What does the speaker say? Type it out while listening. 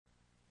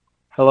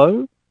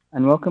Hello,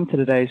 and welcome to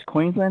today's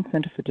Queensland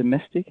Centre for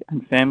Domestic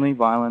and Family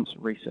Violence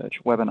Research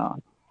webinar.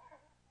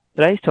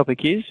 Today's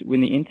topic is When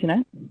the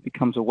Internet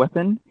Becomes a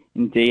Weapon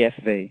in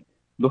DFV,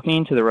 looking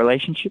into the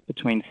relationship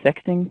between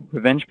sexting,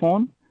 revenge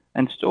porn,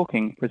 and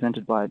stalking,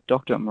 presented by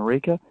Dr.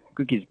 Marika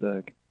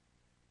Gugisberg.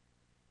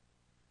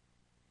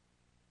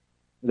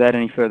 Without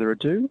any further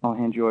ado, I'll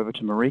hand you over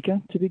to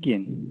Marika to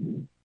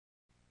begin.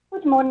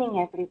 Good morning,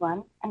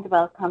 everyone, and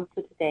welcome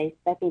to today's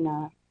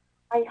webinar.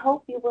 I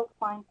hope you will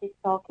find this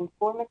talk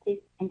informative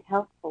and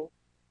helpful.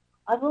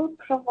 I will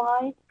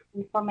provide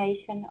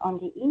information on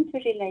the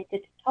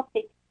interrelated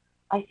topic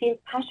I feel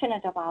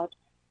passionate about,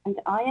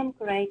 and I am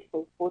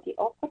grateful for the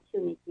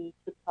opportunity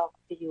to talk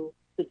to you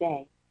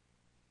today.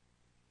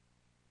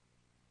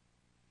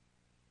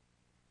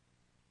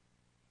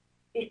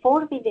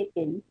 Before we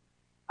begin,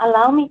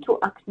 allow me to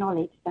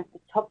acknowledge that the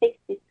topics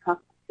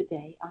discussed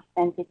today are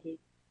sensitive.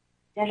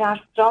 There are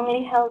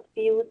strongly held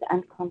views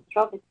and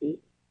controversies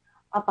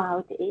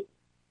about it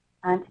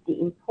and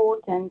the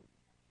importance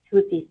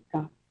to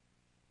discuss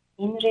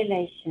in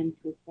relation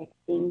to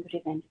sexting,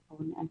 revenge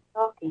porn, and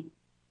stalking,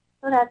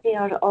 so that we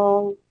are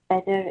all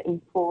better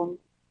informed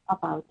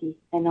about these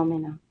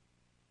phenomena.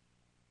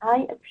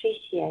 I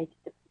appreciate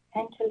the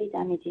potentially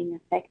damaging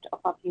effect of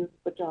abuse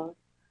for those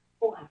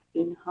who have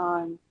been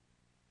harmed.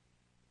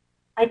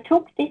 I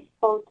took this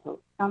photo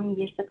some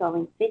years ago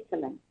in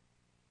Switzerland.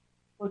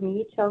 For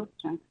me, it shows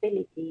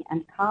tranquility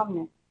and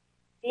calmness,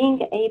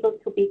 being able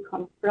to be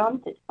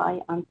confronted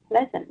by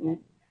unpleasantness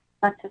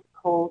such as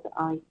cold,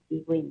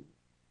 icy wind.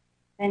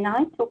 When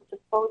I took the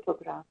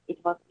photograph, it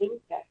was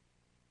winter.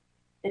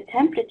 The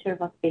temperature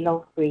was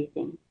below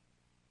freezing.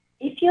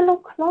 If you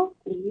look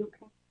closely, you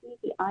can see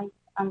the ice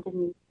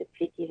underneath the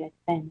pretty red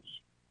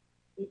bench.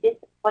 This is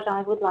what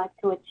I would like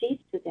to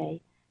achieve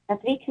today,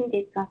 that we can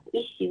discuss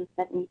issues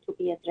that need to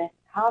be addressed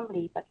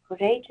calmly but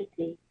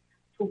courageously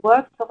to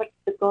work towards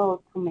the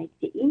goal to make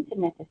the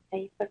internet a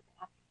safer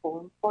platform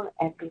for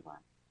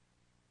everyone.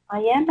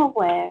 I am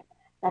aware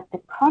that the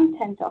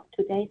content of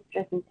today's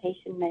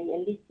presentation may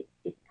elicit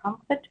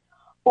discomfort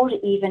or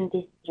even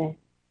distress.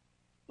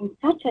 In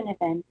such an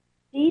event,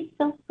 please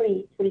feel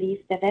free to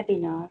leave the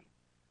webinar,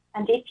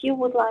 and if you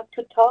would like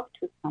to talk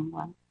to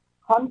someone,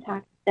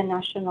 contact the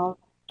National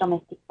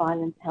Domestic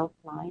Violence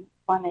Helpline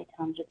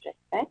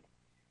 1-800-RESPECT.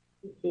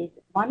 This is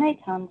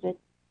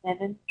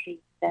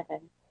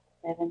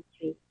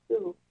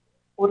 1-800-737-732,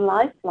 or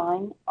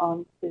Lifeline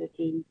on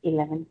 13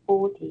 11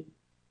 40.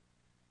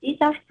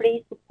 These are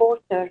free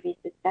support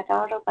services that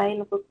are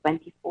available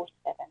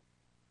 24/7.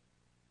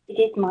 It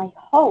is my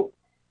hope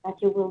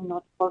that you will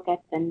not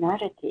forget the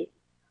narrative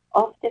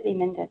of the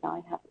women that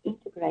I have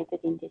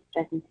integrated in this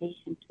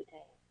presentation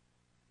today.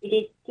 It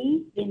is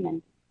these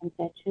women and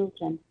their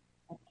children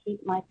that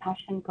keep my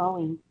passion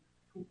going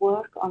to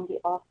work on the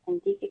often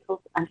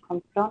difficult and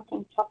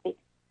confronting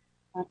topics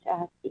such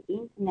as the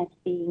internet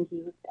being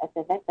used as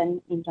a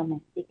weapon in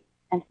domestic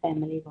and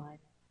family violence.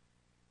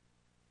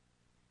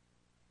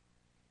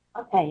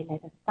 Okay,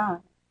 let us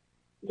start.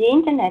 The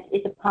internet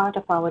is a part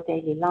of our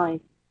daily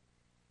life.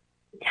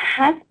 It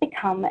has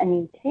become an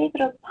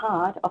integral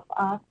part of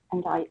us,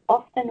 and I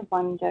often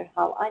wonder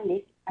how I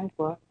lived and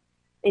worked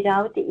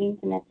without the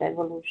internet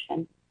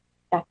revolution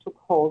that took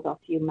hold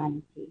of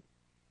humanity.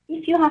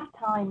 If you have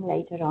time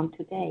later on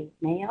today,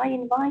 may I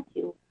invite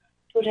you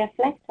to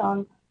reflect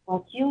on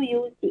what you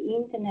use the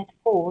internet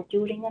for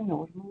during a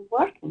normal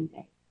working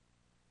day.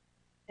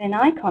 When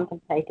I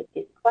contemplated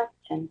this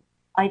question,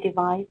 I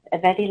devised a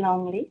very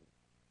long list,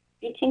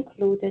 which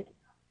included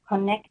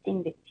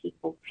connecting with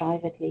people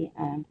privately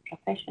and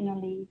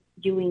professionally,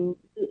 doing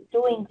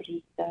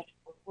research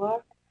for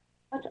work,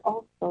 but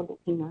also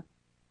looking at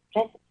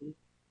recipes.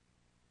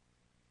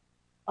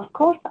 Of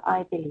course,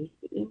 I believe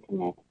the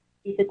internet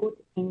is a good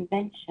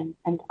invention,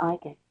 and I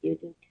guess you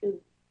do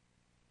too.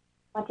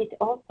 But it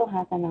also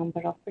has a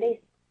number of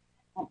risks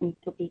that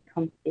need to be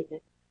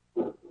considered.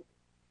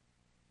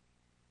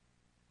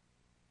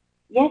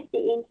 Yes,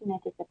 the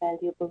internet is a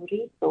valuable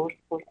resource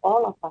for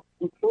all of us,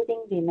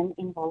 including women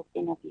involved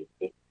in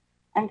abusive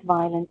and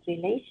violent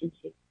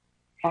relationships,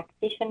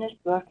 practitioners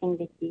working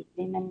with these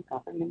women,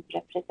 government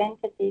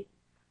representatives,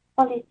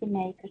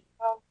 policymakers,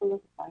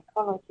 counselors,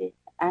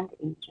 psychologists, and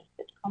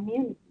interested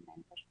community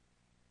members.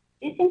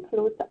 This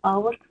includes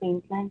our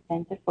Queensland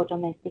Centre for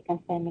Domestic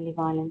and Family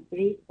Violence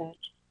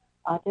Research,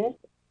 others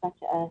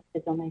such as the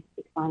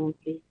Domestic Violence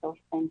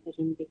Resource Centre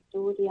in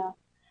Victoria,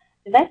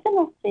 the Western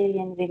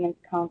Australian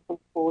Women's Council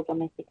for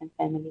Domestic and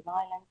Family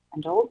Violence,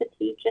 and all the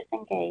teachers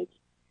engaged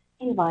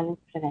in violence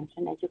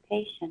prevention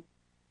education.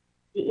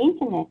 The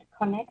internet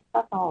connects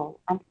us all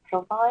and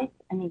provides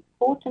an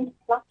important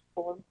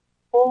platform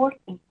for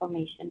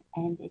information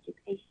and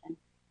education.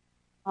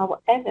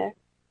 However,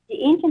 the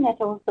internet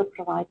also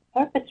provides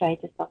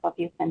perpetrators of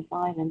abuse and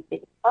violence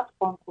with a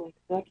platform to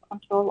exert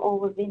control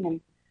over women,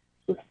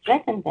 to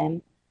threaten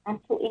them, and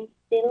to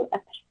instill a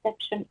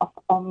perception of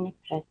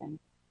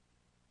omnipresence.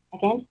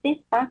 Against this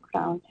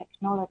background,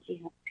 technology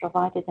has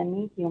provided a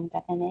medium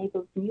that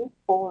enables new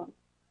forms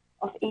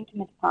of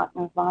intimate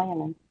partner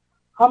violence,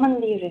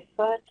 commonly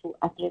referred to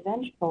as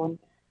revenge porn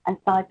and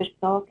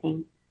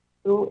cyberstalking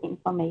through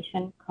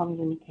information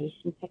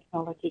communication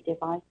technology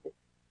devices.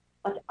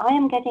 But I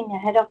am getting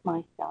ahead of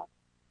myself.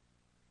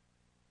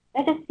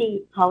 Let us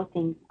see how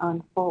things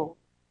unfold.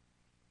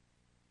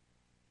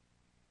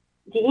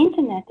 The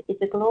Internet is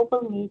a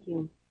global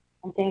medium,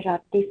 and there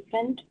are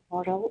different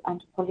moral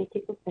and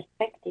political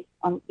perspectives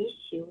on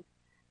issues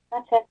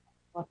such as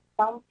what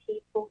some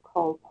people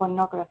call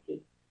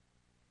pornography.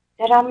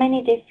 There are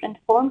many different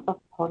forms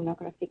of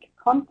pornographic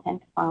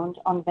content found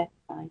on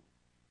websites.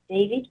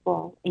 David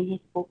Wall, in his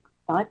book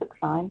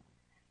Cybercrime,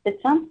 The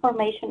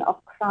Transformation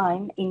of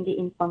Crime in the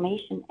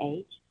Information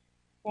Age,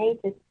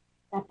 stated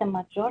that the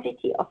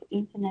majority of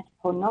Internet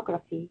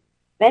pornography,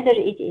 whether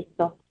it is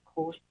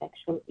softcore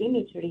sexual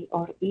imagery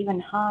or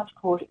even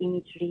hardcore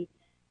imagery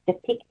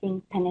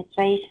depicting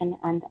penetration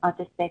and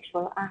other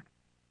sexual acts,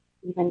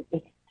 even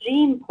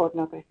extreme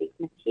pornographic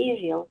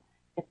material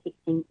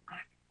depicting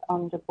acts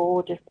on the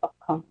borders of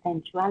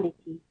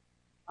consensuality,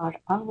 are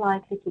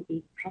unlikely to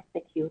be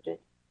prosecuted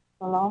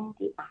so long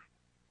the acts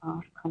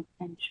are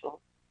consensual.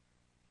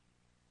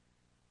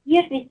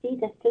 Here we see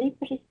the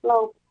slippery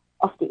slope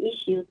of the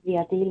issues we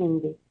are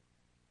dealing with.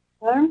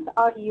 Terms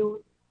are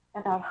used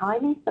that are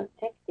highly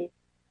subjective,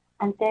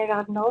 and there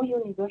are no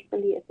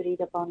universally agreed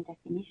upon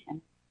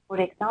definitions. For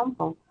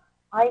example,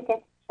 I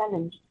get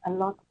challenged a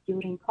lot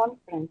during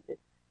conferences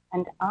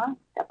and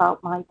asked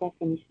about my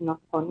definition of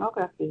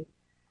pornography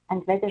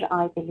and whether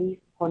I believe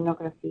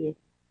pornography is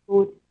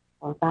good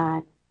or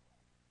bad.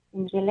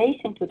 In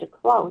relation to the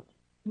quote,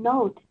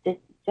 note the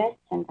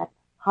suggestion that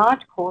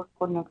hardcore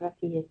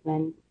pornography is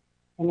when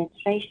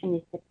penetration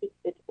is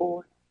depicted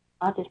or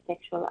other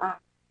sexual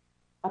acts,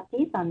 but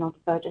these are not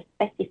further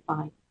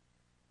specified.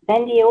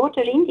 Then the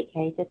author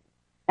indicated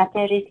that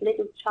there is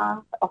little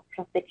chance of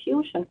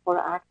prosecution for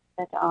acts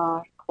that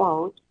are,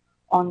 quote,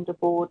 on the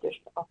borders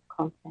of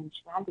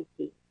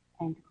consensuality,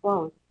 end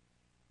quote.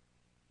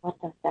 What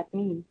does that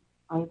mean,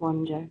 I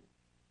wonder?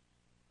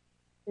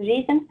 The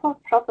reason for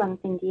problems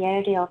in the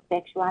area of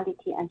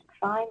sexuality and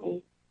crime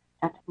is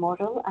that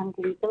moral and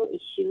legal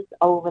issues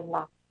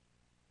overlap.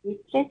 This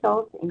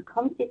results in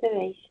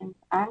considerations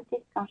and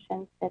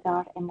discussions that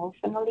are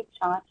emotionally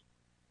charged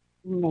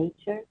in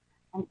nature,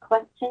 and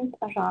questions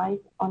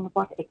arise on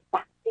what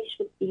exactly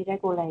should be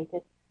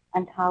regulated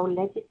and how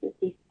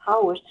legislative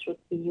powers should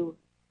be used.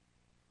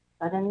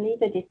 Suddenly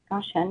the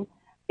discussion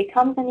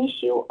becomes an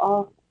issue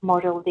of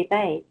moral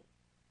debate.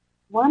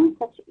 One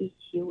such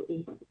issue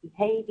is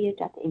behavior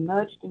that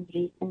emerged in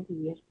recent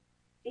years,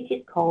 which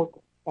is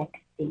called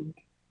sexting.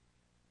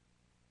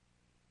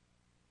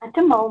 At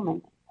the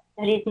moment,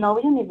 there is no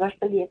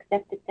universally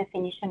accepted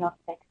definition of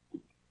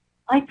sexting.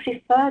 I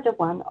prefer the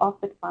one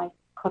offered by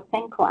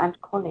Kosenko and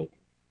colleagues.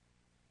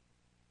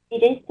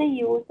 It is the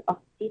use of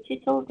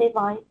digital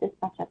devices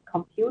such as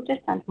computers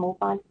and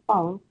mobile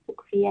phones to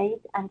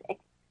create and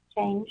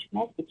exchange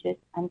messages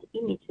and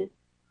images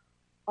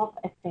of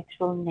a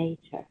sexual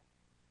nature.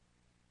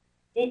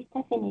 This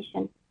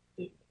definition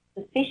is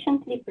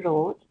sufficiently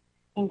broad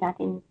in that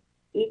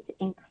it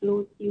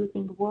includes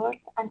using words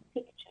and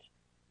pictures.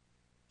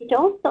 It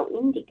also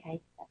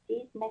indicates that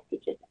these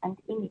messages and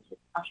images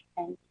are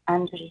sent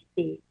and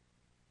received.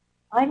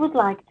 I would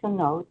like to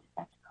note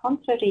that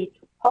contrary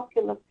to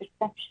popular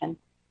perception,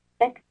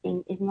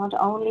 sexting is not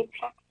only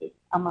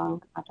practiced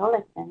among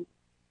adolescents,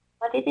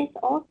 but it is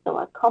also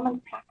a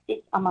common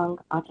practice among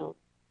adults.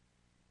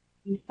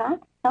 In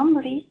fact, some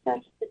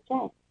research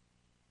suggests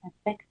that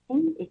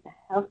sexting is a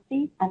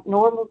healthy and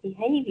normal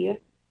behavior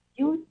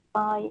used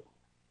by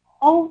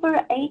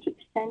over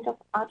 80% of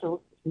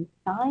adults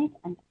inside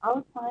and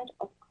outside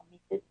of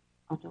committed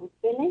adult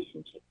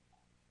relationships.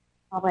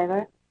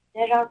 However,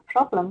 there are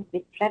problems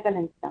with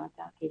prevalence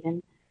data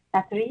given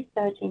that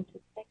research into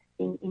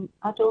sexting in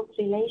adult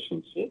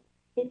relationships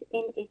is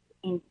in its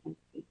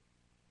infancy.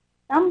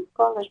 Some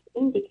scholars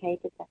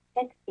indicated that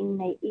sexting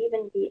may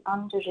even be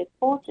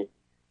underreported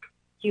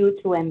due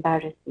to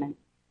embarrassment.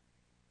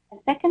 A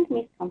second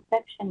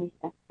misconception is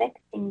that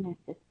sexting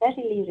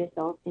necessarily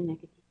results in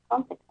negative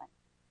consequences.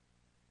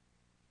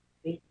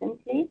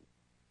 Recently,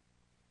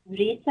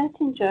 research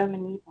in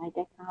Germany by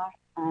Descartes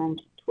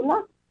and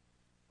Tulak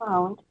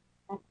found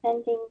that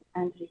sending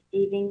and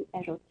receiving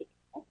erotic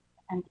text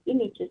and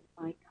images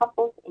by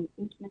couples in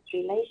intimate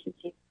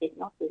relationships did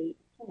not lead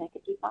to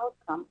negative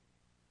outcomes.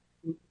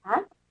 In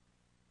fact,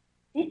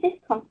 this is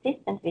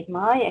consistent with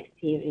my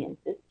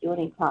experiences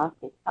during class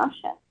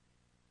discussions.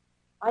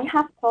 I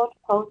have taught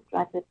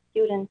postgraduate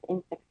students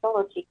in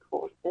sexology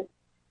courses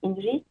in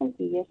recent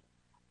years,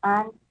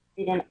 and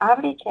with an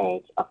average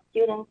age of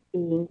students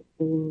being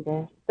in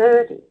their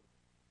 30s.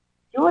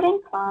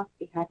 During class,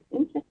 we had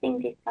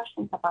interesting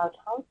discussions about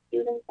how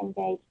students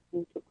engaged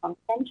into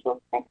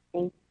consensual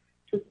sexting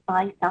to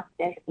spice up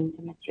their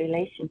intimate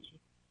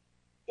relationships.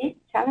 This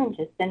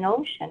challenges the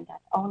notion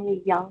that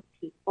only young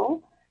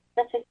people,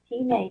 such as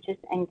teenagers,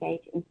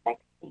 engage in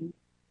sexting,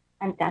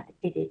 and that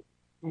it is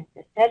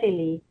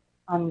necessarily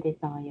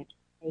undesired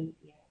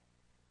behavior.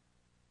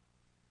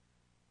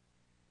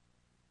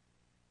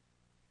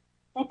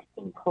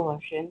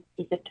 coercion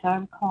is a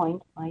term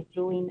coined by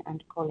Bruin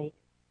and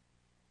colleagues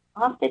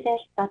after their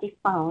study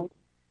found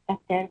that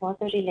there was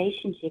a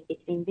relationship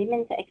between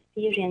women's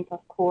experience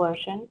of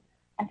coercion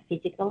and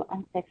physical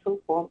and sexual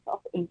forms of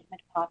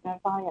intimate partner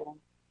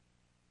violence.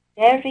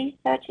 Their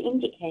research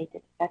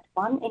indicated that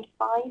 1 in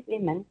 5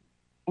 women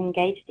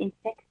engaged in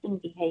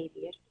sexting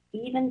behaviors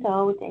even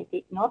though they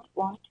did not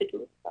want to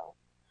do so,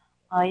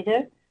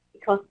 either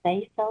because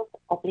they felt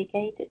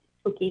obligated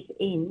to give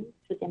in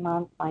to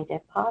demands by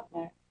their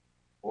partner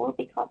or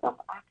because of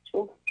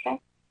actual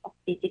threats of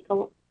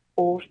physical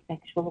or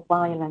sexual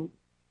violence.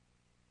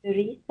 The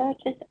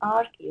researchers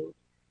argued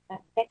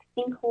that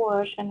sexting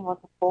coercion was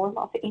a form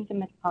of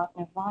intimate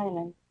partner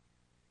violence,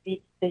 with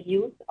the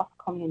use of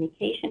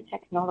communication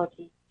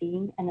technology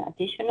being an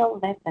additional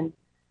weapon,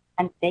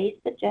 and they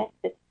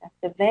suggested that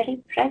the very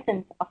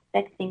presence of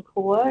sexting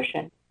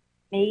coercion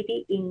may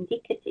be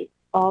indicative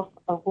of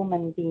a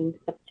woman being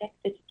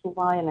subjected to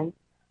violence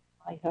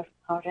by her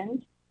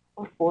current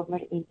or former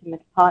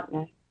intimate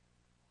partner.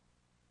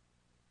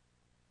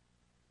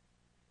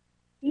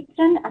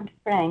 Citron and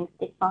Frank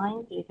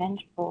defined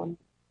revenge porn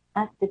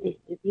as the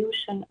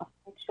distribution of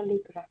sexually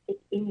graphic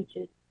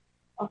images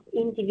of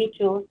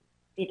individuals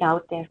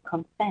without their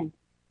consent.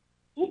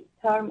 This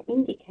term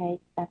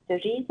indicates that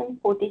the reason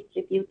for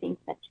distributing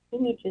such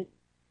images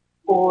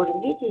or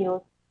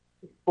videos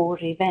is for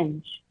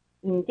revenge.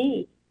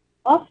 Indeed,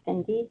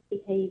 often these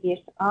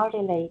behaviors are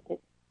related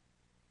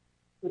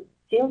to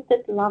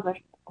jilted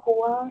lovers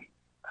who are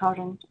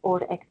current or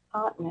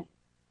ex-partners.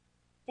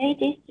 They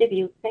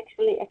distribute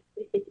sexually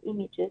explicit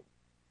images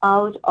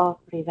out of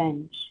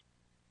revenge.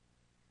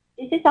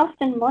 This is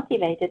often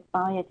motivated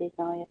by a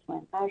desire to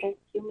embarrass,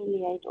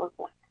 humiliate, or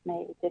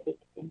blackmail the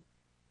victim.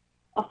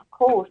 Of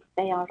course,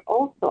 they are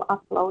also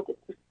uploaded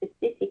to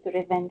specific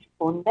revenge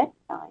porn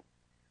websites,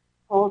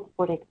 called,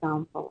 for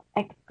example,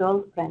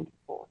 ex-girlfriend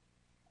porn,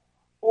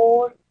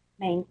 or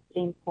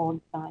mainstream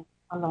porn sites,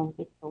 along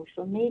with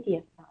social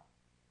media sites.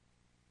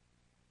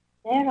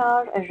 There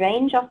are a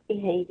range of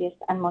behaviors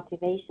and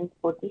motivations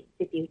for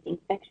distributing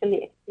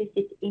sexually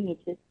explicit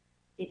images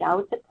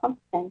without the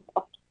consent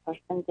of the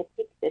person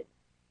depicted,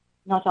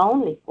 not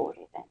only for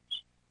revenge.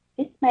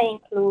 This may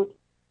include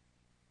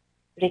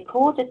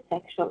recorded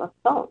sexual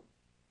assault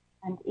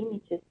and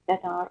images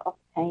that are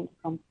obtained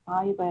from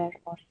spyware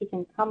or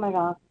hidden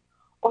cameras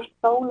or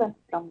stolen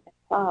from the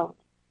cloud,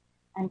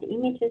 and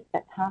images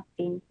that have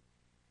been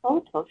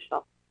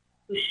photoshopped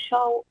to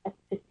show a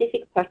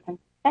specific person's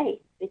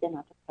face with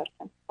another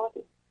person's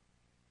body.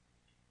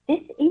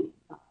 This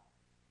insight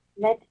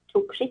led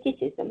to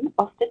criticism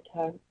of the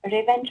term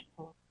revenge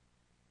porn.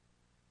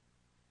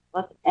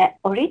 Was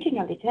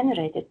originally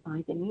generated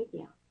by the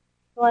media,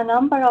 so a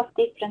number of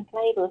different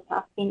labels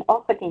have been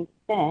offered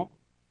instead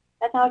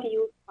that are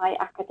used by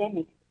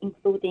academics,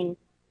 including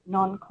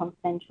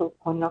non-consensual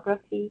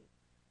pornography,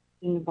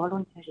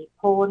 involuntary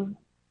porn,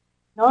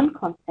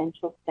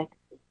 non-consensual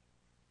sexting.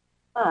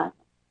 But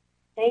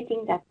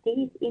stating that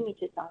these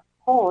images are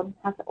porn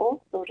has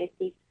also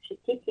received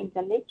critique in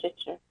the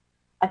literature,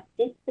 as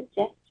this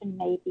suggestion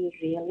may be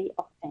really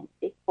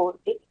offensive for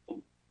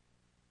victims.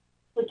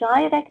 To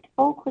direct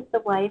focus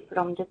away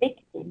from the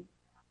victim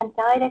and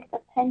direct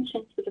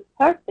attention to the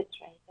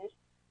perpetrators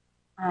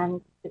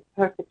and the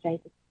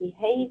perpetrator's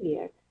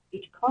behavior,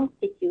 which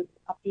constitutes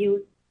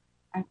abuse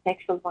and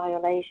sexual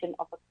violation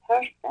of a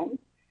person,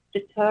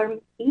 the term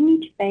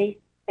image-based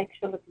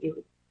sexual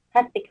abuse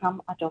has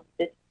become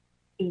adopted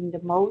in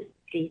the most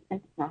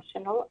recent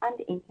national and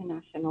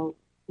international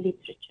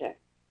literature.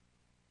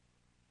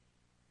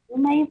 You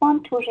may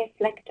want to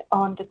reflect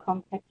on the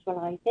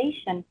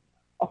conceptualization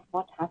of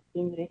what has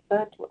been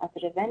referred to as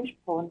revenge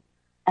porn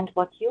and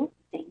what you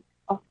think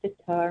of the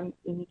term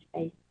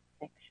image-based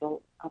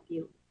sexual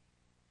abuse.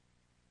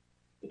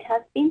 It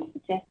has been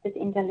suggested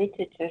in the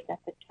literature that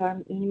the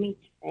term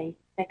image-based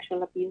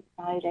sexual abuse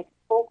directs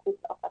focus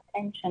of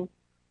attention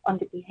on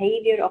the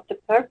behavior of the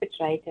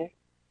perpetrator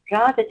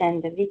rather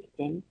than the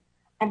victim,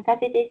 and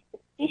that it is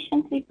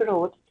sufficiently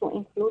broad to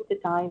include the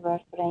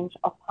diverse range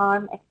of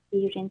harm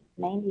experienced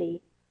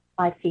mainly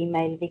by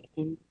female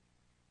victims.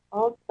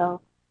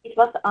 Also, it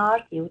was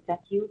argued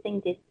that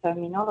using this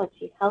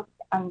terminology helps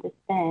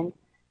understand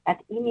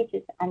that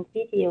images and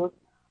videos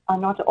are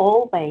not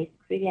always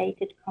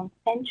created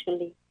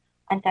consensually,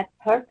 and that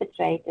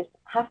perpetrators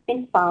have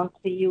been found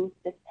to use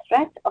the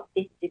threat of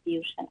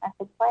distribution as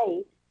a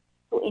way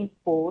to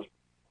enforce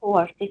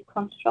coercive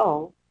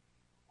control.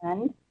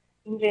 And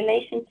in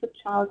relation to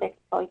child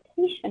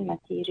exploitation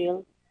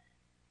materials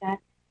that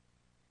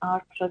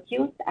are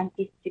produced and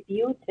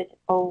distributed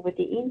over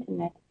the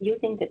internet,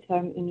 using the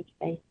term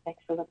image-based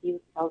sexual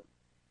abuse helps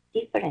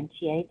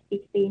differentiate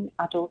between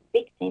adult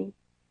victims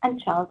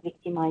and child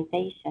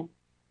victimization.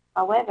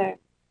 However,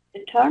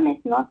 the term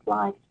is not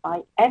liked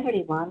by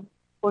everyone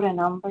for a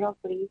number of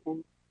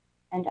reasons,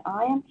 and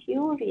I am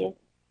curious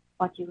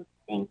what you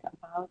think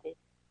about it.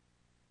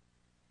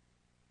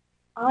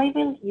 I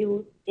will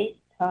use this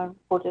term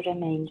for the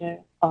remainder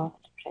of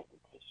the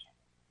presentation.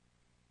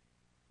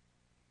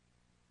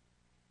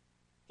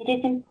 It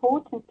is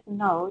important to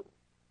note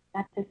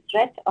that the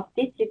threat of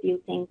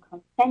distributing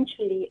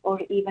consensually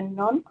or even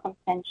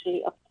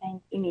non-consensually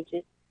obtained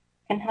images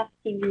can have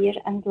severe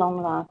and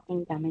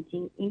long-lasting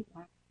damaging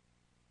impacts.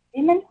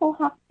 Women who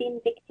have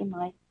been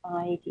victimized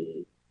by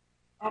the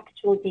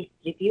actual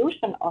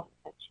distribution of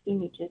such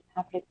images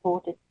have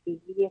reported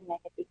severe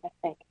negative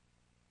effects.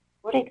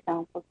 For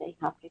example, they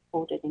have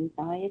reported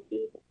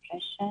anxiety,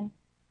 depression,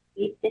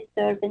 sleep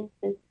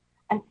disturbances,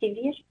 and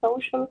severe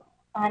social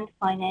and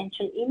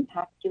financial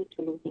impact due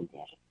to losing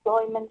their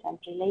employment and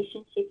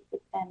relationships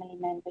with family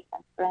members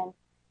and friends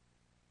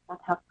that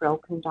have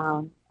broken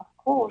down. Of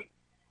course,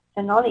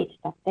 the knowledge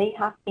that they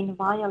have been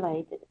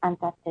violated and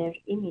that their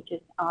images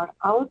are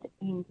out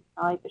in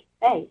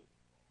cyberspace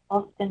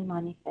often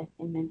manifest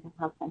in mental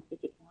health and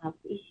physical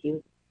health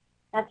issues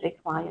that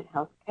require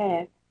health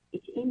care,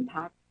 which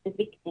impacts the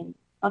victim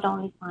not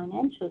only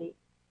financially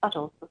but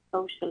also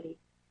socially.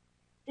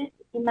 Just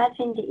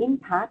imagine the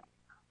impact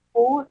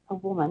for a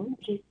woman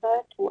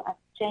referred to as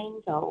Jane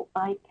Doe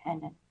by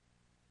Kennan.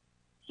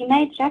 She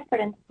made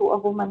reference to a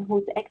woman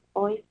whose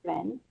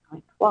ex-boyfriend,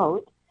 I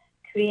quote,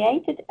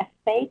 created a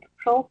fake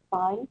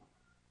profile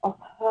of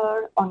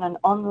her on an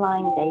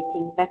online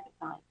dating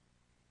website.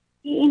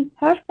 He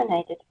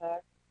impersonated her,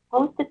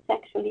 posted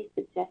sexually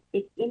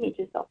suggestive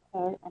images of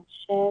her, and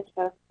shared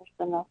her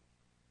personal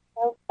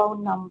cell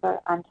phone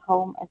number and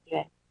home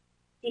address.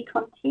 He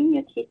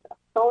continued his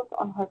assault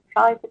on her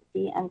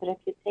privacy and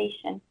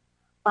reputation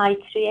by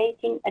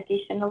creating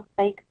additional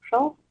fake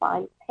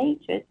profile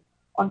pages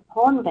on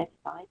porn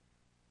websites,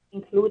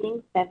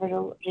 including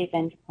several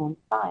revenge porn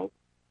sites,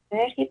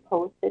 where he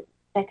posted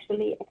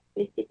sexually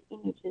explicit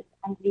images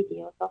and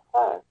videos of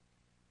her.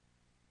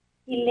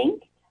 He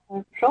linked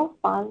her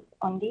profiles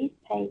on these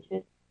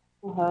pages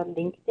to her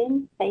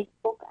LinkedIn,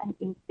 Facebook, and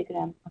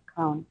Instagram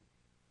accounts.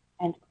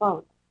 End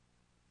quote.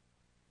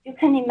 You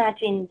can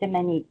imagine the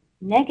many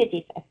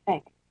negative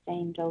effects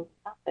Jane Doe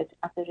suffered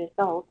as a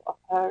result of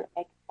her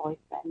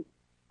ex-boyfriend's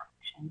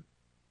actions.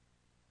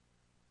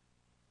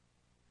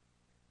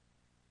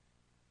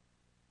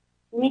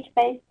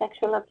 Image-based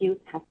sexual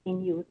abuse has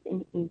been used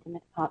in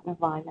intimate partner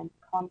violence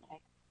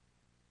context.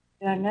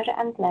 Turner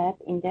and Leb,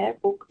 in their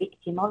book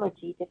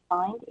Victimology,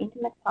 defined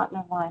intimate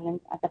partner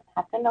violence as a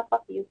pattern of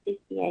abusive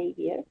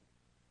behavior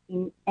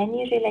in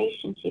any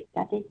relationship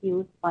that is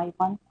used by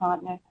one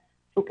partner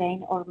to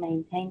gain or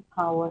maintain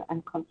power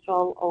and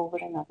control over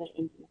another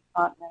intimate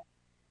partner.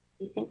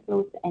 This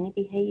includes any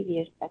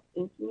behaviors that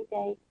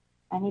intimidate,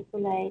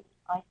 manipulate,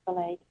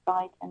 isolate,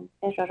 frighten,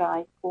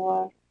 terrorize,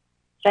 coerce,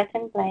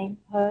 threaten, blame,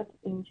 hurt,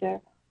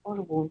 injure,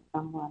 or wound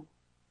someone.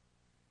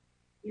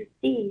 You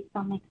see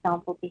some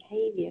example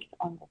behaviors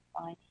on the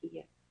slide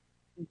here.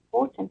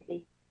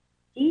 Importantly,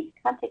 these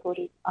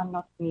categories are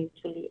not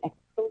mutually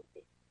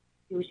exclusive.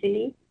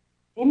 Usually,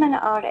 women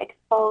are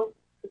exposed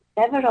to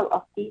several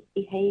of these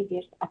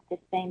behaviors at the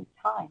same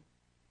time.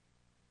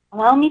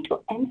 Allow me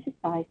to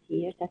emphasize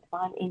here that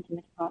while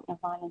intimate partner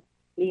violence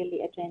is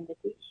clearly a gendered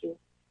issue,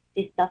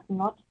 this does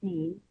not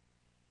mean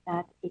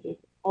that it is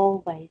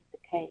always the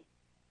case.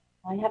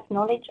 I have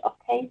knowledge of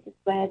cases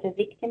where the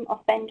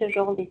victim-offender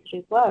role is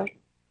reversed,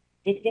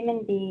 with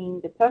women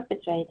being the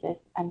perpetrators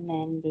and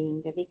men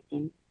being the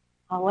victims.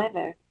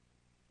 However,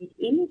 with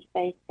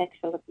image-based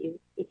sexual abuse,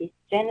 it is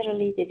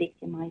generally the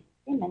victimized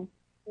women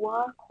who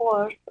are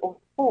coerced or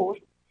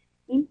forced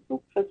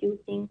into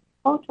producing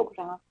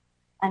photographs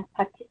and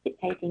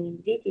participating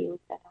in videos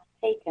that are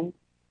taken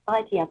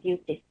by the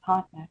abusive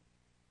partner.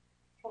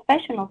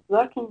 Professionals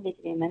working with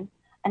women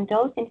and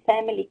those in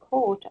family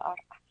court are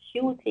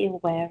acutely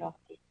aware of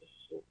this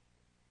issue.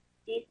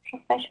 These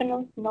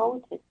professionals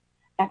noted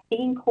that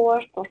being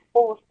coerced or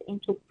forced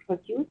into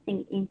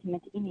producing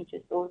intimate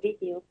images or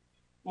videos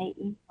may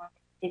impact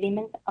the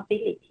women's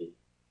ability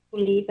to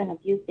leave an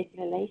abusive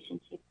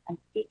relationship and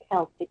seek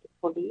help with the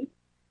police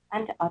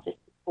and other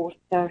support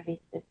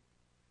services.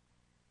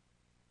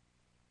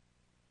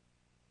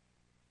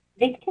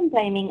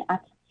 Victim-blaming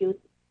attitudes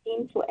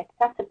seem to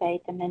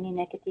exacerbate the many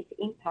negative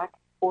impacts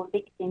for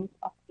victims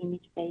of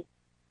image-based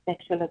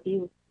sexual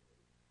abuse.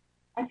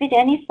 As with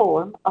any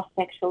form of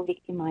sexual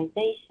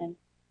victimization,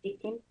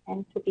 victims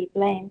tend to be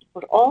blamed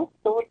for all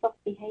sorts of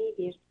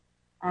behaviors,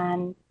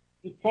 and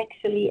with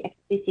sexually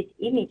explicit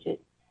images,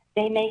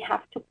 they may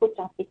have to put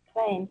up with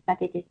claims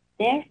that it is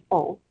their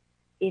fault,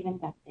 given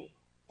that they've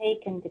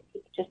taken the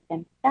pictures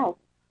themselves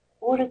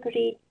or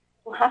agreed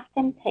to have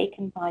them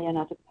taken by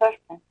another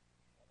person.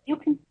 You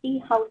can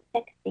see how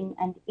sexting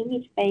and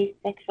image-based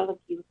sexual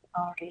abuse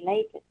are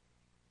related.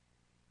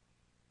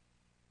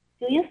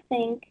 Do you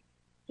think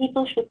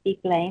people should be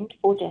blamed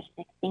for their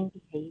sexting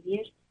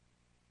behaviors?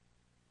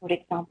 For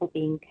example,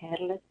 being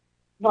careless,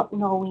 not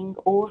knowing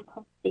or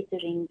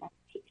considering that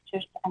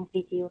pictures and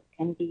videos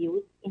can be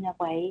used in a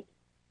way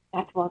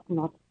that was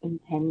not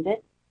intended.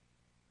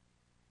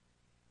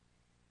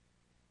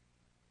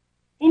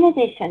 In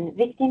addition,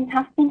 victims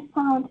have been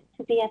found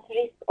to be at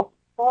risk of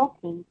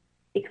stalking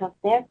because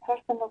their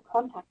personal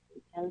contact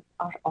details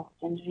are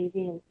often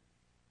revealed.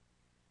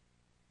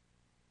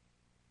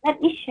 Let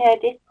me share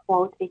this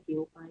quote with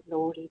you by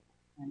Laurie.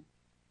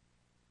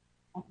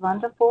 As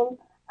wonderful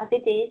as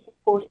it is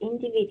for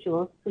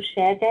individuals to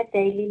share their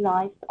daily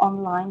lives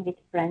online with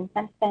friends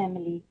and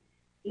family,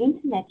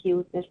 Internet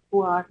users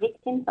who are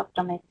victims of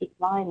domestic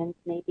violence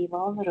may be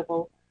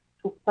vulnerable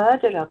to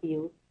further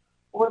abuse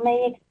or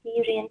may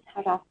experience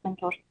harassment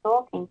or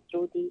stalking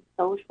through these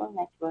social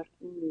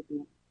networking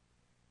mediums.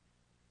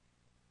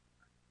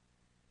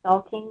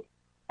 Stalking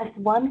as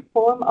one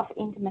form of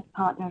intimate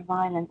partner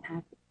violence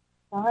has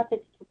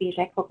started to be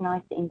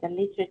recognized in the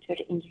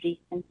literature in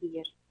recent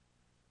years.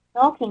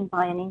 Stalking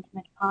by an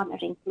intimate partner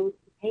includes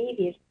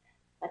behaviors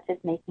such as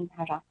making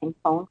harassing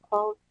phone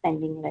calls,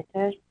 sending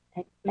letters,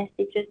 text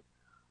messages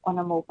on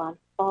a mobile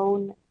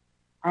phone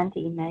and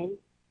emails,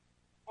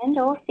 and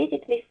or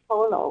physically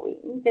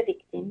following the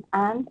victim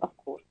and, of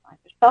course,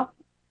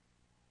 cyberstalking.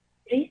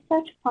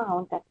 Research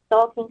found that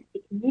stalking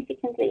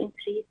significantly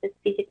increases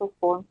physical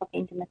forms of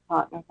intimate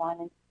partner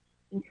violence,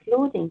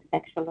 including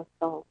sexual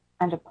assault,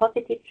 and a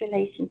positive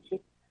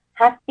relationship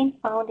has been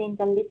found in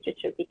the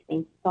literature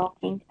between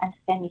stalking and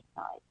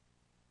femicide,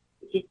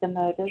 which is the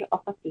murder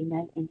of a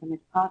female intimate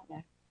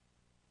partner.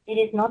 It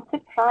is not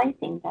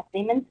surprising that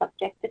women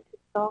subjected to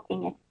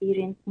stalking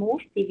experience more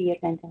severe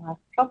mental health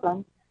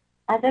problems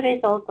as a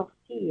result of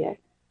fear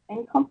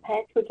when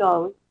compared to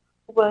those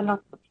who were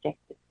not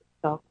subjected to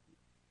stalking.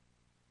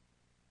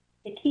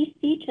 The key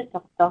features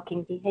of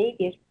stalking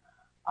behavior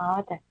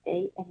are that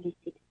they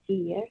elicit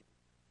fear,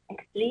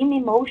 extreme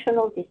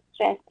emotional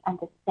distress, and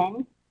a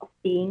sense of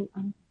being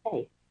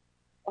unsafe.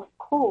 Of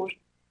course,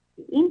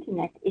 the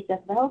Internet is a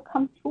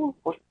welcome tool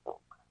for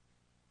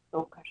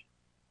stalkers.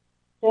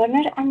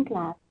 Turner and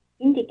Glass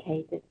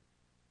indicated,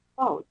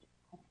 quote,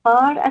 as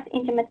far as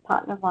intimate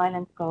partner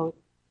violence goes,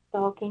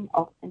 stalking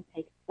often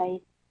takes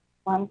place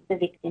once the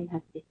victim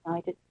has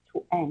decided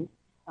to end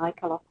the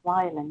cycle of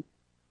violence.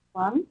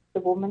 Once the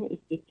woman is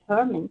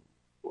determined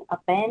to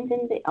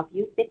abandon the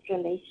abusive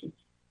relationship,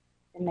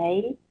 the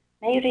male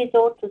may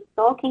resort to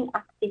stalking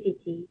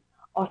activity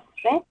or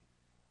threats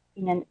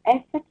in an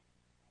effort to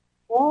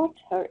thwart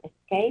her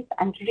escape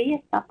and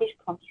re-establish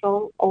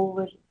control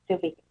over the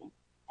victim.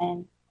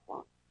 End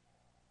quote.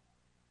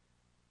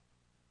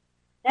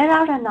 There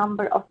are a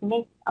number of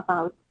myths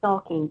about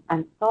stalking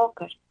and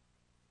stalkers.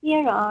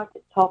 Here are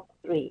the top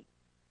 3.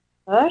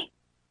 First,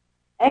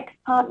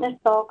 ex-partner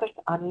stalkers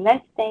are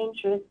less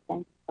dangerous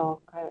than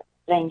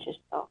stranger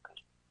stalkers.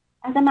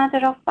 As a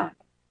matter of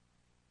fact,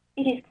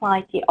 it is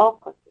quite the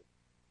opposite.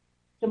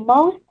 The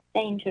most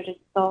dangerous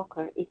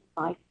stalker is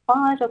by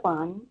far the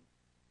one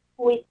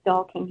who is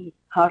stalking his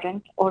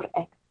current or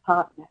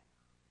ex-partner.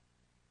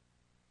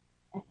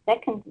 A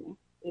second myth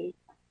is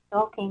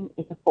stalking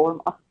is a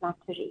form of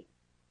flattery.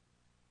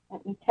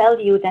 Let me tell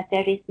you that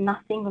there is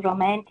nothing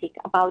romantic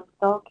about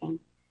stalking.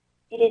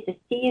 It is a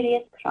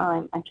serious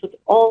crime and should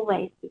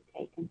always be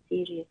taken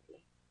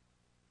seriously.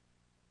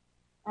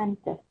 And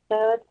the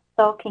third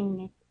stalking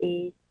myth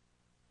is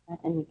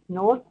that an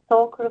ignored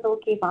stalker will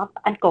give up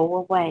and go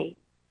away.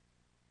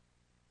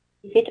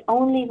 If it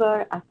only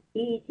were as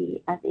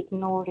easy as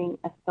ignoring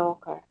a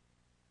stalker.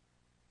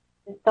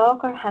 The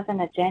stalker has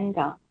an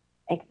agenda,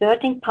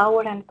 exerting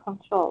power and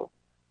control,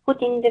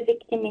 putting the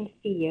victim in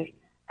fear,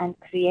 and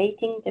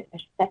creating the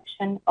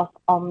perception of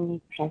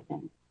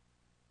omnipresence.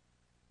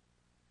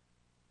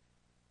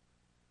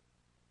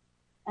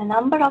 A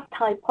number of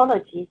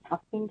typologies have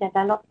been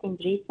developed in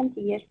recent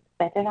years to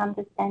better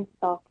understand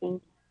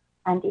stalking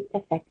and its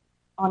effects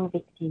on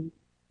victims.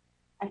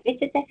 As with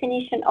the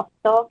definition of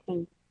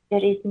stalking,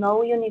 there is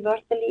no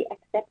universally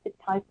accepted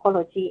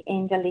typology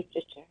in the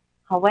literature.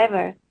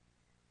 However,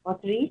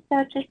 what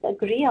researchers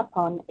agree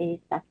upon is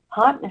that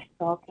partner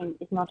stalking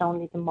is not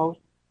only the most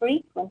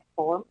frequent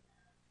form,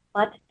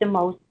 but the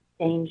most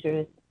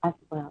dangerous as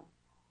well.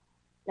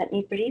 Let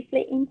me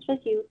briefly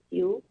introduce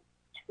you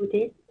to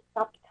this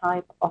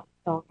subtype of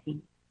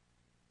stalking.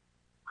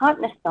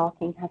 Partner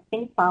stalking has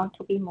been found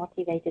to be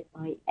motivated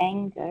by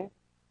anger,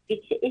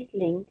 which is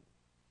linked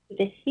to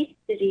the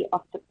history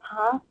of the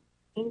past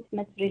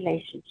intimate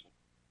relationship.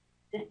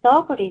 The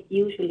stalker is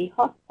usually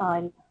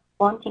hostile,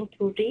 wanting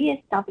to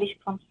re-establish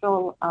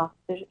control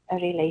after a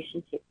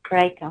relationship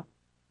breakup.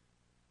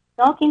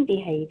 Stalking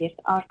behaviors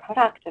are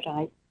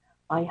characterized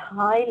by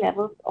high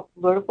levels of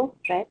verbal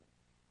threats,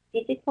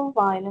 physical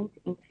violence,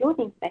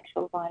 including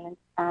sexual violence,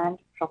 and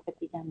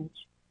property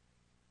damage.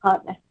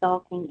 Partner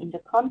stalking in the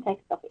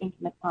context of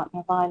intimate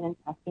partner violence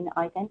has been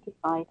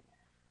identified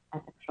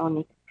as a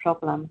chronic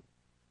problem.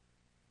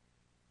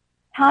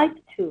 Type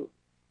 2.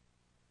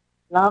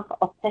 Love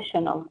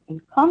obsessional. In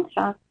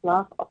contrast,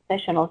 love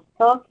obsessional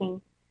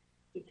stalking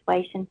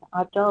situations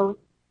are those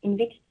in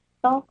which the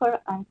stalker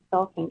and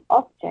stalking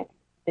object,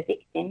 the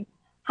victim,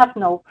 have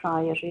no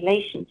prior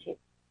relationship.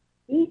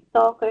 These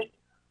stalkers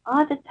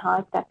are the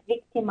type that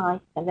victimize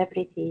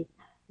celebrities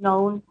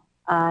known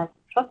as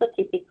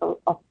prototypical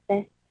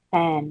obsessed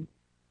fans.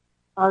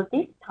 While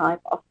this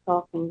type of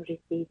stalking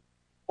receives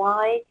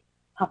wide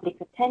public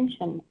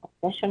attention,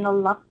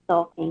 obsessional love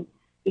stalking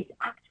is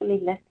actually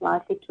less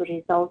likely to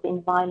result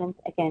in violence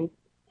against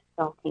the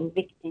stalking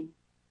victims.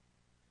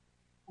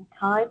 And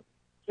type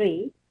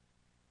 3,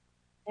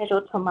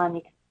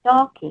 erotomanic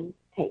stalking,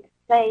 takes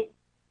place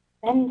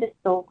when the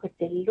stalker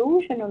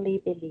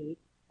delusionally believes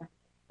that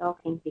the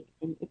stalking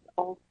victim is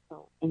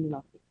also in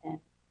love with them.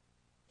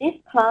 This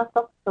class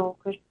of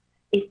stalkers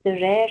is the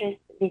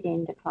rarest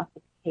within the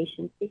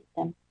classification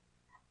system,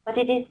 but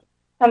it is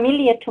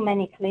familiar to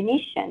many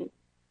clinicians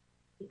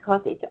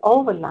because it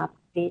overlaps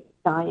with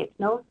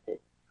diagnosis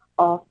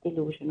of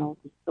delusional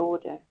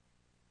disorder.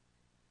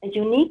 A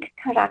unique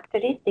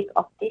characteristic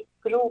of this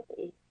group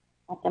is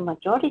that the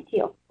majority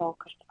of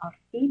stalkers are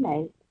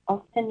females,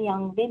 often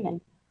young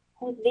women,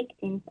 whose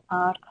victims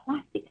are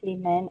classically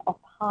men of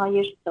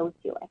higher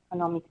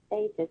socioeconomic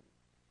status.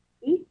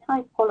 These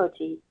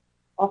typologies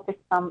offer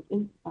some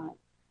insight,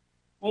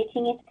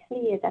 making it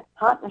clear that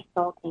partner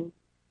stalking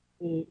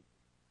is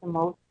the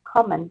most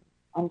common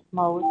and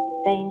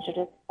most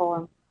dangerous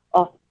form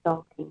of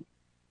stalking.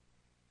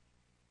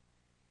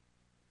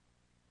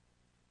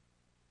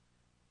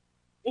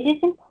 It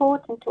is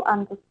important to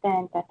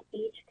understand that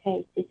each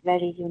case is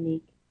very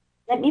unique.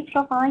 Let me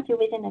provide you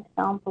with an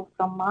example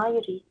from my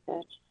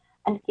research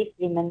and give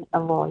women a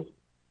voice.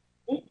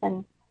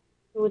 Listen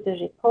to the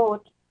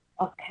report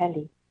of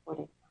Kelly, for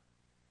example.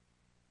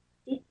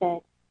 She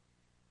said,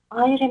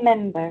 "I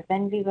remember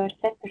when we were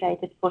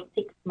separated for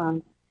 6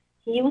 months,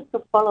 he used to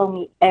follow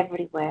me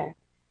everywhere.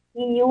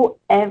 He knew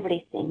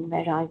everything,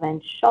 where I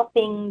went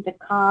shopping, the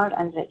car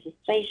and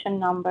registration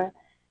number.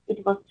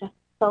 It was just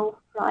so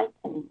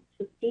frightening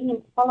to see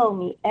him follow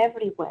me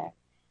everywhere.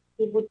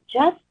 He would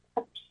just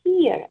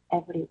appear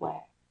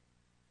everywhere."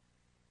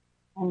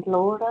 And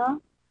Laura,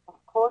 of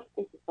course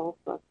this is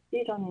also a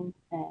pseudonym,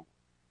 said,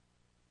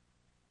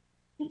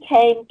 "He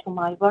came to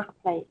my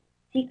workplace,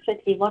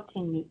 secretly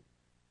watching me.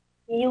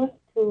 He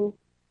used to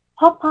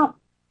pop up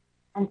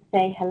and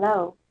say hello.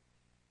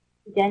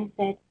 He then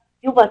said,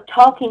 'You were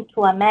talking to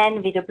a man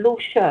with a blue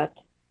shirt.'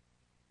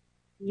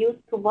 He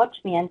used to watch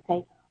me and say,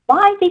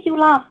 'Why did you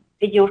laugh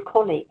with your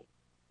colleague?'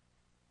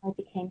 I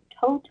became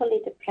totally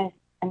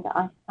depressed and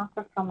I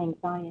suffer from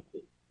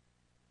anxiety.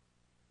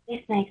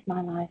 This makes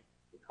my life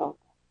difficult."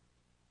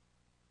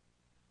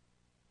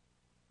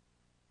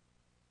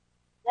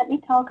 Let me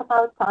talk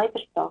about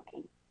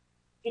cyberstalking,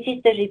 which is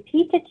the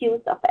repeated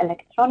use of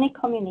electronic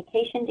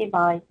communication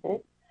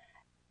devices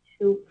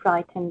to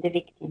frighten the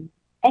victim.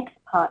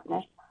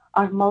 Ex-partners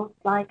are most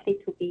likely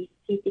to be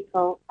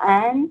physical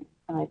and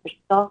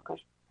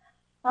cyberstalkers.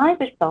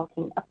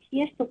 Cyberstalking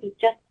appears to be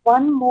just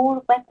one more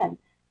weapon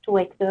to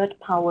exert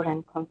power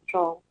and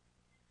control.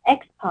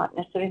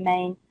 Ex-partners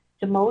remain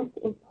the most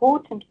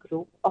important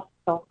group of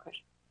stalkers.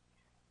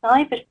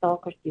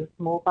 Cyberstalkers use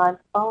mobile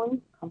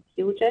phones,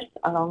 computers,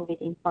 along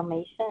with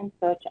information and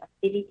search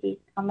activities,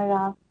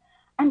 cameras,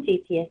 and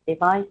GPS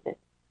devices.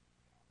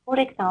 For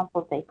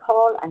example, they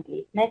call and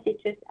leave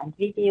messages and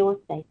videos,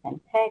 they send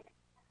texts,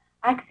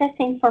 access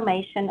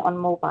information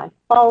on mobile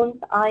phones,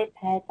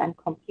 iPads, and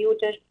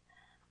computers,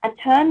 and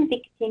turn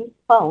victims'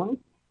 phones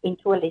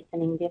into a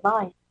listening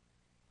device.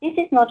 This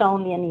is not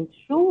only an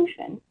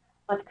intrusion,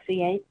 but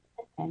creates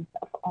a sense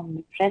of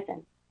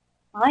omnipresence.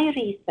 My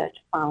research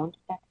found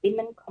that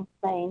women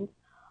complained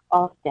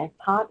of their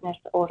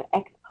partners or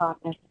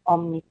ex-partners'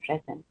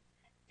 omnipresence.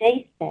 They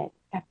said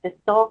that the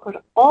stalker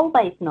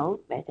always knows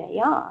where they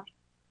are.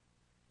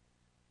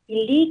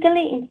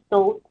 Illegally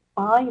installed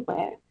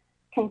spyware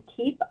can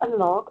keep a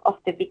log of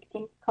the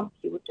victim's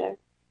computer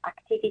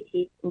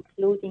activities,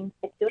 including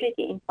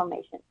security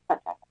information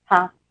such as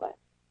passwords.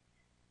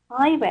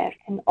 Spyware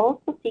can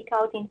also seek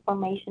out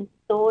information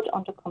stored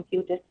on the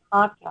computer's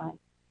hard drive.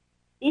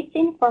 This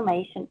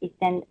information is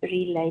then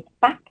relayed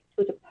back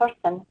to the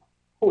person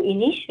who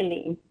initially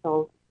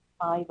installed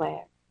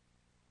spyware.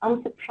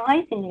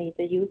 Unsurprisingly,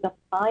 the use of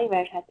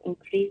spyware has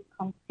increased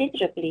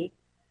considerably,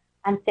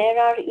 and there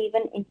are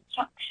even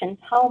instructions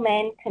how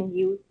men can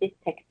use this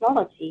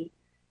technology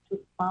to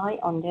spy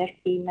on their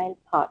female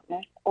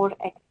partners or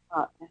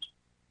ex-partners.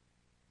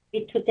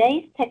 With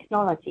today's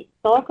technology,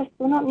 stalkers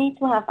do not need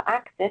to have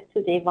access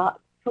to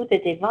the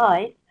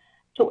device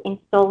to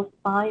install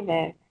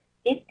spyware.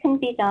 This can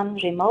be done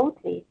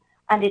remotely,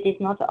 and it is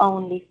not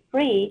only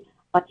free,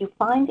 but you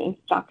find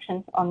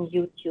instructions on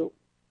YouTube.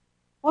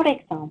 For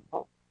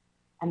example,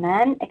 a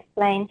man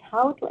explains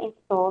how to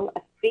install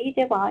a free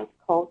device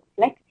called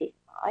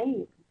FlexiSpy,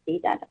 you can see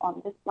that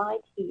on the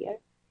slide here,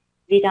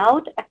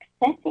 without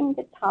accessing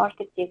the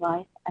target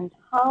device, and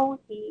how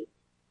he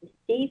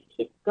deceived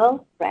his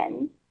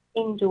girlfriend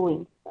in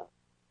doing so.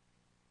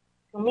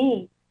 To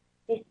me,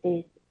 this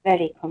is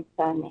very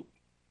concerning.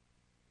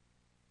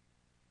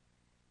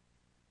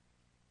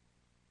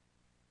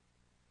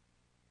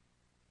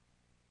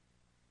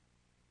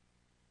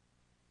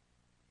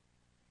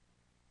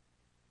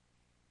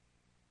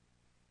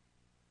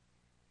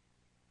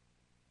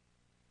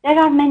 There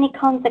are many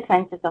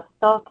consequences of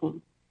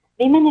stalking.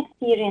 Women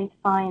experience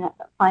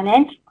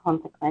financial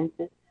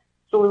consequences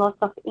through loss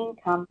of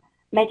income,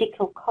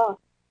 medical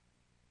costs,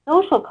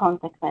 social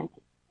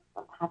consequences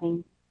of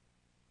having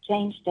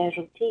changed their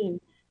routine,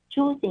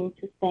 choosing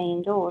to stay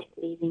indoors,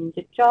 leaving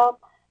the job,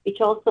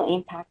 which also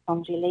impacts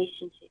on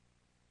relationships.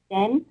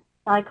 Then,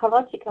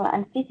 psychological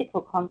and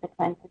physical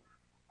consequences,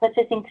 such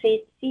as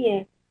increased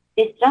fear,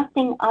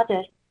 distrusting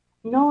others,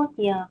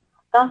 nausea,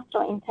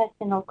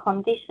 gastrointestinal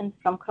conditions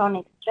from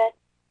chronic stress,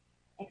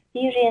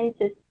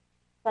 experiences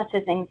such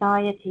as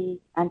anxiety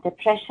and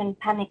depression,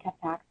 panic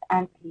attacks,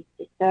 and sleep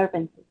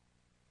disturbances.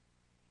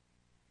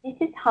 This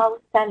is how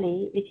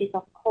Sally, which is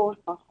of course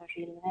not her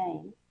real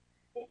name,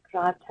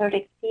 described her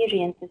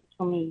experiences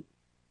to me.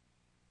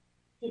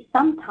 He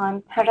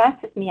sometimes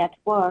harasses me at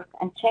work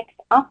and checks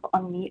up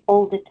on me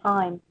all the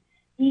time.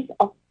 He's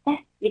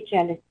obsessed with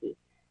jealousy.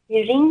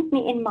 He rings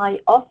me in my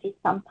office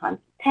sometimes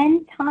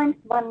 10 times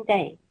one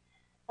day.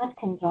 That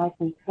can drive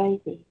me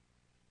crazy.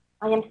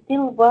 I am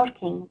still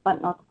working,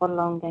 but not for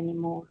long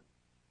anymore.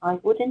 I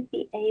wouldn't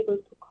be able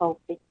to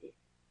cope with this.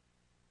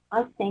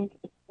 I think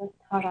it's just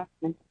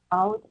harassment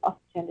out of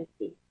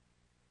jealousy.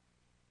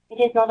 It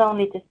is not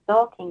only the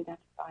stalking that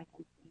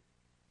frightens me.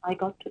 I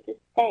got to the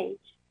stage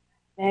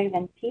where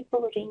when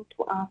people ring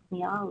to ask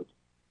me out,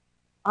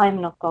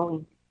 I'm not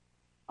going.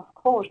 Of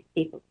course,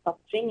 people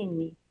stopped ringing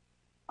me.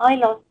 I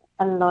lost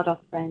a lot of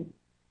friends.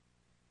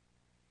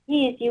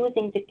 He is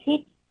using the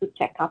kids to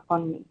check up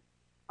on me.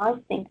 I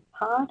think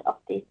part of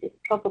this is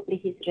probably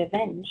his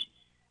revenge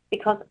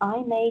because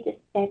I made a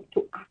step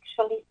to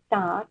actually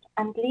start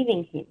and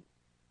leaving him.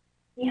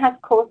 He has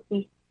caused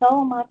me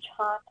so much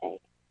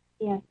heartache.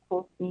 He has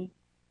caused me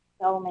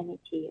so many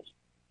tears.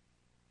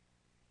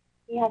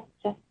 He has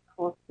just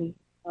caused me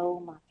so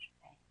much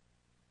pain.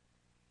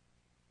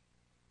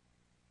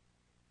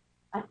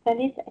 As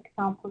Sally's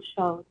example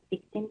shows,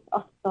 victims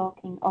of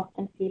stalking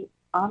often feel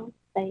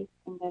unsafe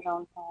in their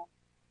own home,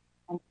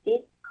 and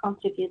this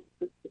contributes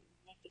to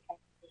significant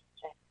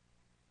distress.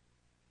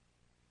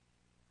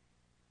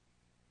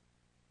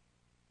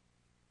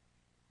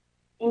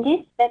 In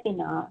this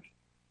webinar,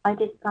 I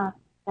discussed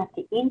that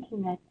the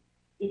Internet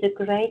is a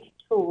great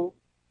tool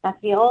that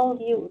we all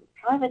use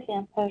privately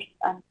and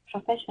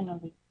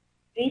professionally.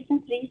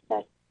 Recent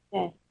research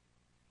suggests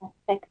that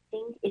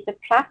sexting is a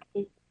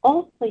practice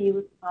also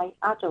used by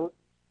adults,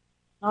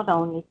 not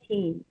only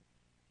teens.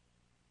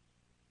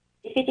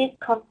 If it is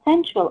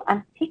consensual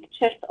and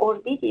pictures or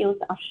videos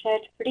are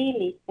shared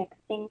freely,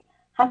 sexting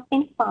has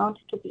been found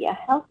to be a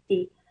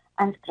healthy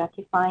and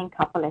gratifying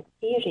couple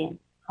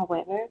experience.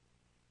 However,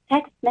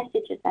 text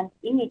messages and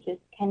images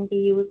can be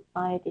used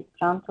by a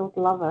disgruntled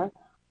lover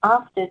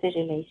after the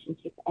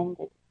relationship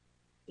ended.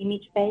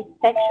 Image-based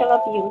sexual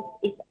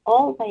abuse is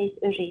always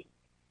a risk,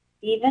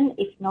 even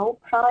if no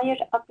prior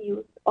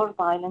abuse or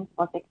violence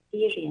was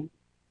experienced.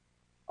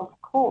 Of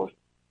course,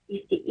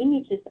 if the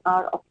images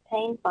are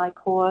obtained by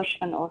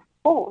coercion or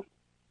force,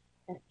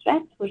 the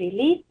threat to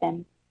release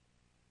them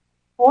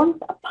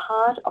forms a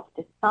part of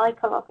the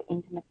cycle of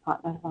intimate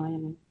partner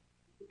violence.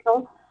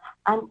 Physical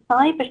and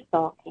cyber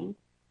stalking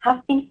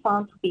have been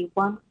found to be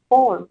one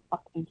form of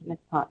intimate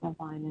partner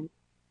violence.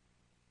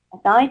 As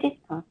I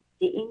discussed,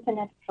 the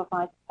Internet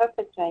provides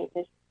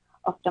perpetrators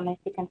of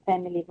domestic and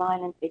family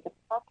violence with a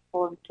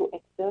platform to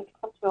exert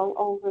control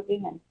over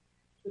women,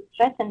 to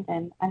threaten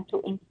them, and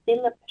to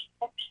instill a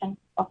perception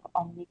of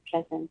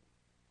omnipresence.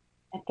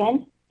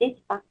 Against this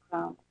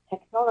background,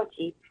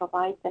 technology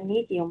provides a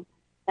medium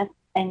that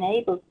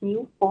enables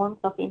new forms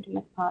of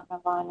intimate partner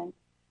violence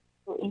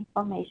through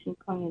information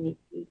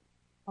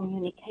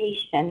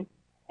communication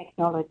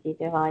technology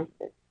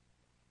devices.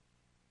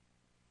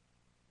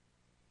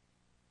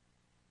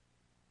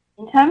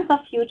 In terms of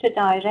future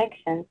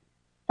directions,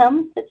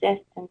 some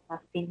suggestions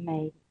have been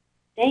made.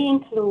 They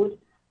include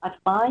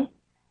advice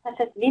such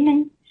as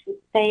women should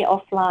stay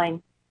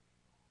offline,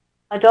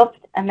 adopt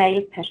a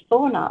male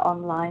persona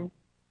online,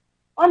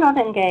 or not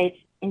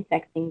engage in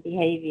sexting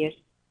behaviors.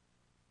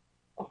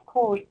 Of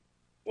course,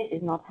 this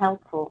is not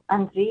helpful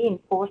and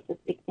reinforces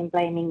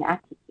victim-blaming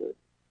attitudes.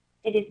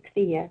 It is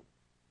clear,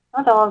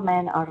 not all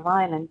men are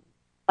violent,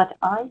 but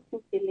I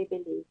sincerely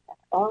believe that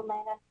all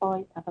men and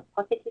boys have a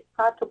positive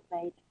part to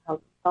play to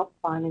help stop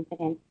violence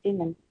against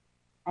women,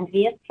 and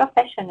we as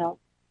professionals,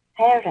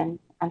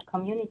 parents, and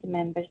community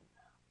members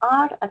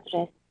are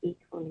addressed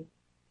equally.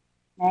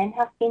 Men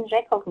have been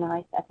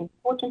recognized as an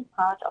important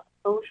part of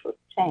social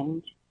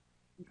change,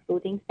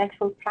 including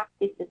sexual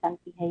practices and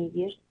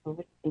behaviors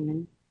towards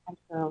women and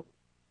girls.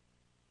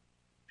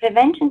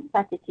 Prevention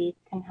strategies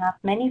can have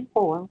many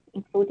forms,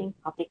 including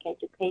public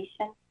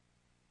education,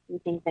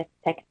 using the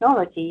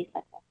technology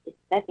such as this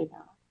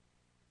webinar.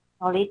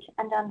 Knowledge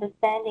and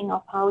understanding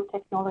of how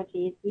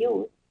technology is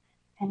used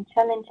can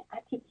challenge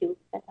attitudes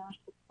that are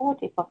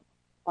supportive of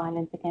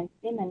violence against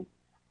women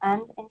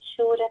and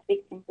ensure that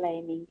victim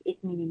blaming is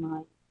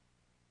minimized.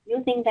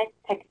 Using that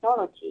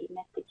technology,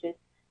 messages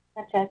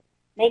such as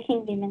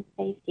making women's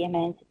safety a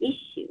man's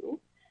issue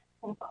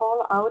can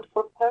call out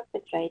for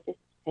perpetrators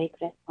to take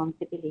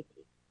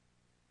responsibility.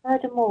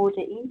 Furthermore,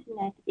 the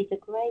Internet is a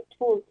great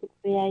tool to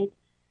create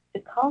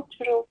the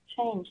cultural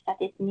change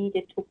that is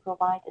needed to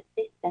provide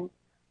assistance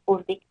for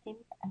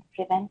victims and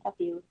prevent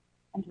abuse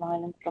and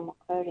violence from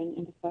occurring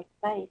in the first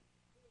place.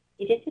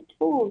 It is a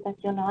tool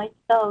that unites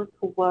those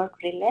who work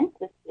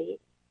relentlessly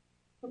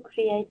to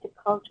create the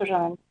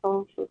cultural and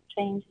social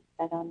changes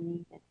that are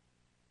needed.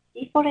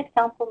 See, for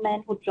example,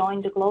 men who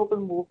join the global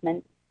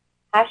movement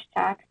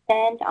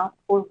 #Stand Up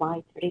for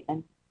White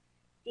Ribbon.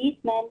 These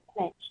men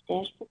pledge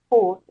their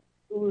support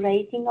through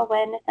raising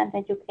awareness and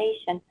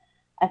education,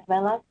 as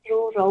well as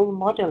through role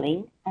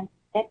modeling and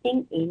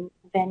stepping in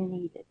when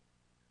needed.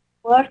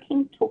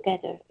 Working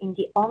together in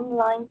the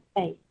online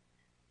space,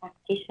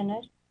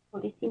 practitioners,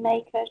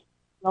 policymakers,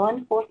 law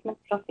enforcement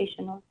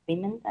professionals,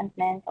 women's and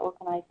men's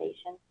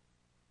organizations,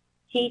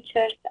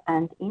 teachers,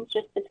 and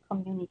interested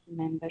community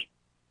members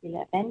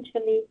will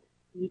eventually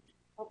lead to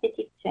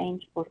positive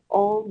change for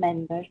all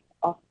members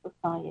of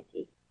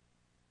society.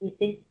 This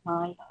is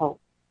my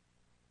hope.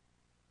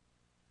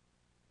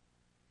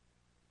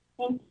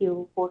 Thank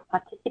you for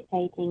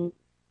participating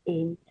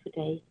in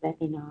today's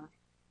webinar.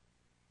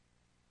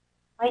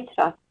 I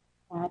trust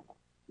that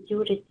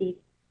you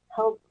received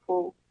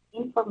helpful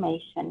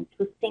information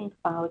to think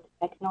about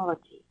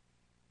technology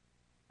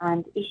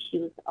and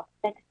issues of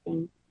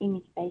sexting,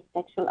 image-based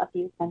sexual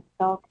abuse and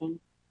stalking,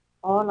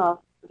 all of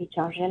which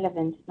are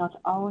relevant not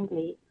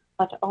only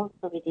but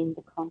also within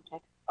the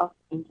context of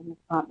intimate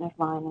partner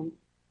violence.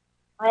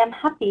 I am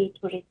happy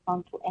to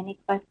respond to any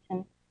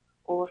questions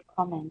or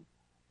comments.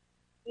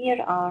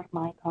 Here are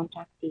my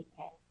contact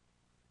details.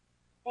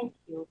 Thank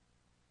you.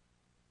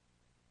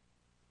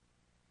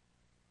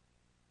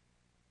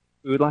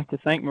 We would like to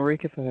thank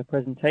Marika for her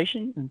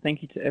presentation, and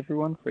thank you to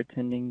everyone for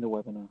attending the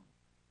webinar.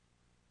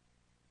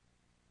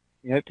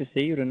 We hope to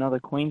see you at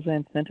another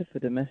Queensland Centre for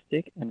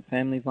Domestic and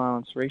Family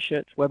Violence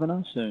Research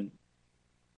webinar soon.